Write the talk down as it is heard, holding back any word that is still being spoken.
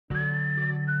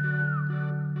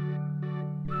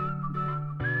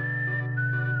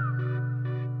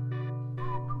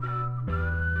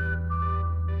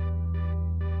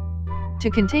To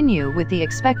continue with the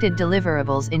expected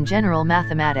deliverables in general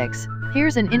mathematics,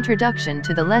 here's an introduction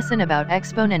to the lesson about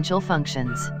exponential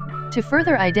functions. To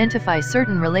further identify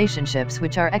certain relationships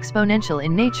which are exponential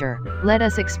in nature, let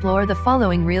us explore the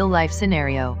following real-life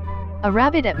scenario. A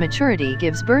rabbit at maturity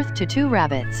gives birth to 2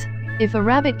 rabbits. If a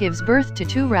rabbit gives birth to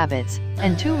 2 rabbits,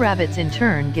 and 2 rabbits in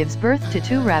turn gives birth to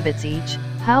 2 rabbits each,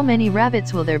 how many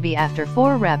rabbits will there be after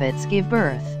 4 rabbits give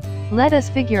birth? Let us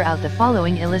figure out the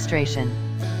following illustration.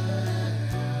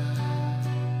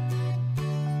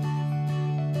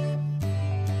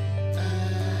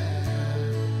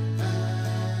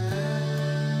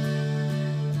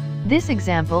 This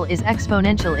example is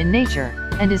exponential in nature,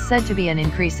 and is said to be an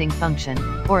increasing function,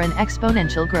 or an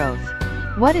exponential growth.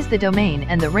 What is the domain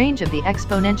and the range of the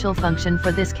exponential function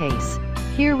for this case?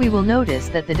 Here we will notice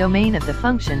that the domain of the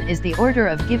function is the order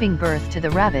of giving birth to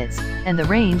the rabbits, and the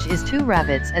range is 2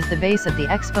 rabbits as the base of the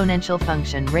exponential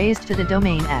function raised to the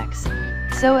domain x.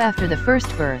 So after the first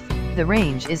birth, the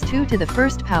range is 2 to the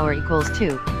first power equals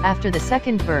 2, after the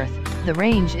second birth, the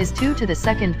range is 2 to the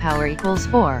second power equals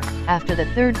 4, after the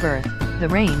third birth, the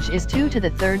range is 2 to the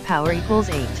third power equals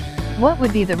 8. What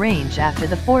would be the range after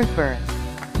the fourth birth?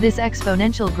 This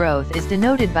exponential growth is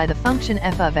denoted by the function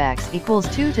f of x equals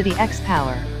 2 to the x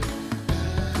power.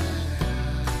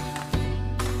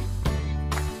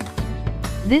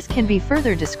 This can be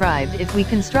further described if we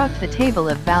construct the table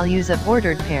of values of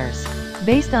ordered pairs.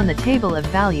 Based on the table of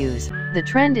values, the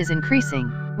trend is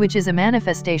increasing, which is a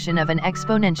manifestation of an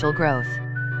exponential growth.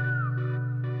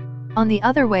 On the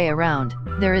other way around,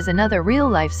 there is another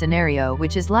real-life scenario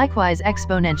which is likewise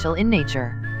exponential in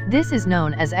nature. This is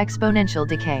known as exponential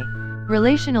decay.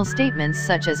 Relational statements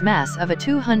such as mass of a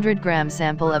 200-gram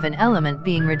sample of an element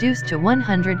being reduced to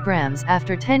 100 grams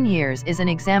after 10 years is an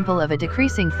example of a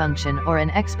decreasing function or an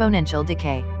exponential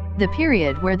decay. The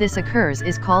period where this occurs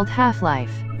is called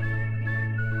half-life.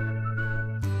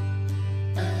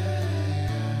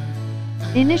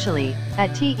 Initially,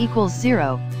 at t equals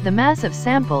 0, the mass of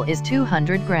sample is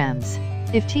 200 grams.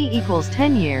 If t equals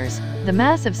 10 years, the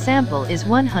mass of sample is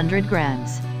 100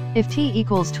 grams. If t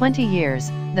equals 20 years,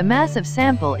 the mass of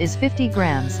sample is 50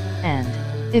 grams, and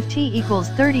if t equals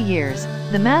 30 years,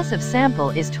 the mass of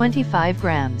sample is 25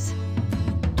 grams.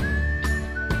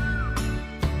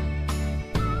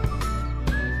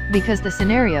 Because the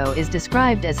scenario is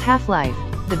described as half-life,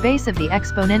 the base of the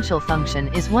exponential function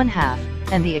is 1/2,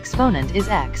 and the exponent is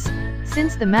x.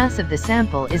 Since the mass of the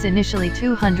sample is initially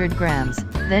 200 grams,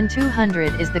 then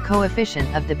 200 is the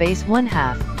coefficient of the base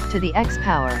 1/2 to the x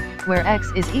power, where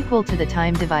x is equal to the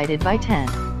time divided by 10.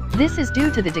 This is due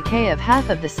to the decay of half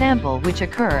of the sample which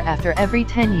occur after every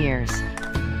 10 years.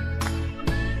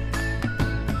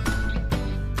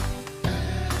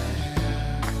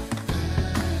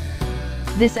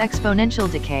 This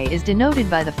exponential decay is denoted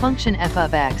by the function f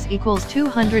of x equals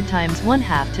 200 times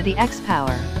 1/2 to the x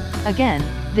power. Again,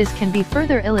 this can be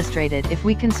further illustrated if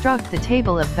we construct the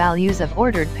table of values of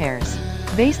ordered pairs.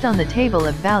 Based on the table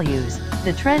of values,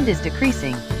 the trend is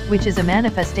decreasing, which is a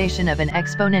manifestation of an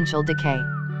exponential decay.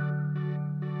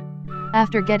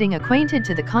 After getting acquainted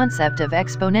to the concept of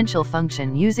exponential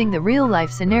function using the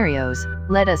real-life scenarios,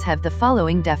 let us have the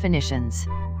following definitions.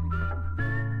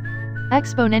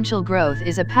 Exponential growth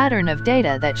is a pattern of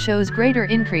data that shows greater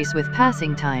increase with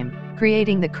passing time,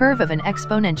 creating the curve of an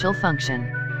exponential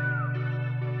function.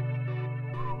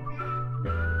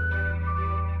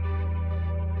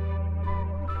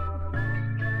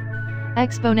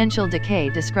 Exponential decay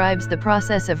describes the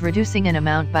process of reducing an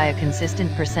amount by a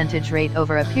consistent percentage rate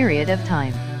over a period of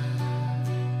time.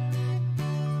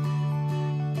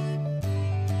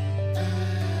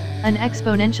 An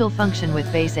exponential function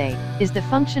with base a is the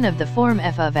function of the form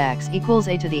f of x equals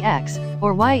a to the x,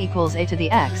 or y equals a to the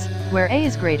x, where a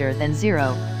is greater than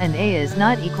 0, and a is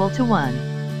not equal to 1.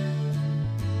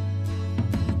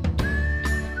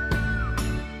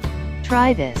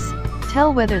 Try this.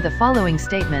 Tell whether the following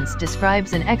statements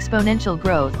describes an exponential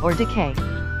growth or decay.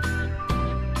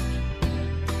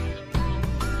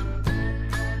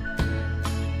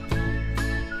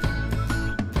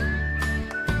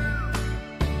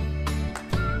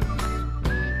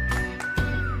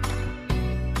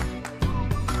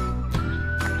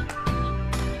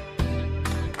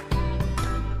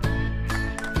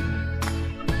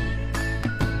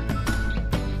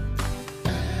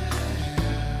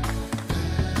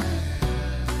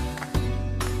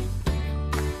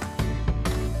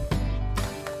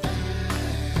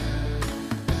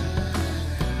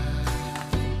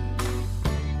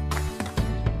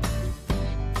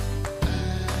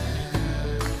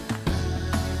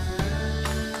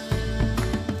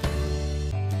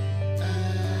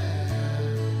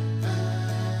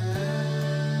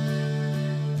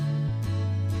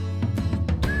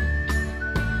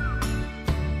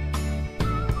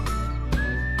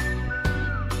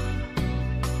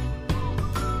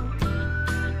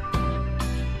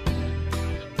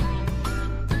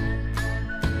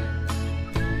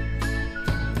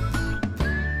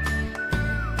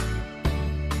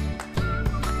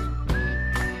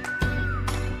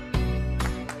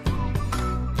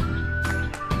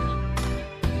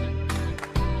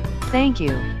 Thank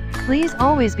you. Please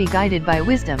always be guided by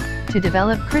wisdom to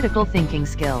develop critical thinking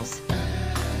skills.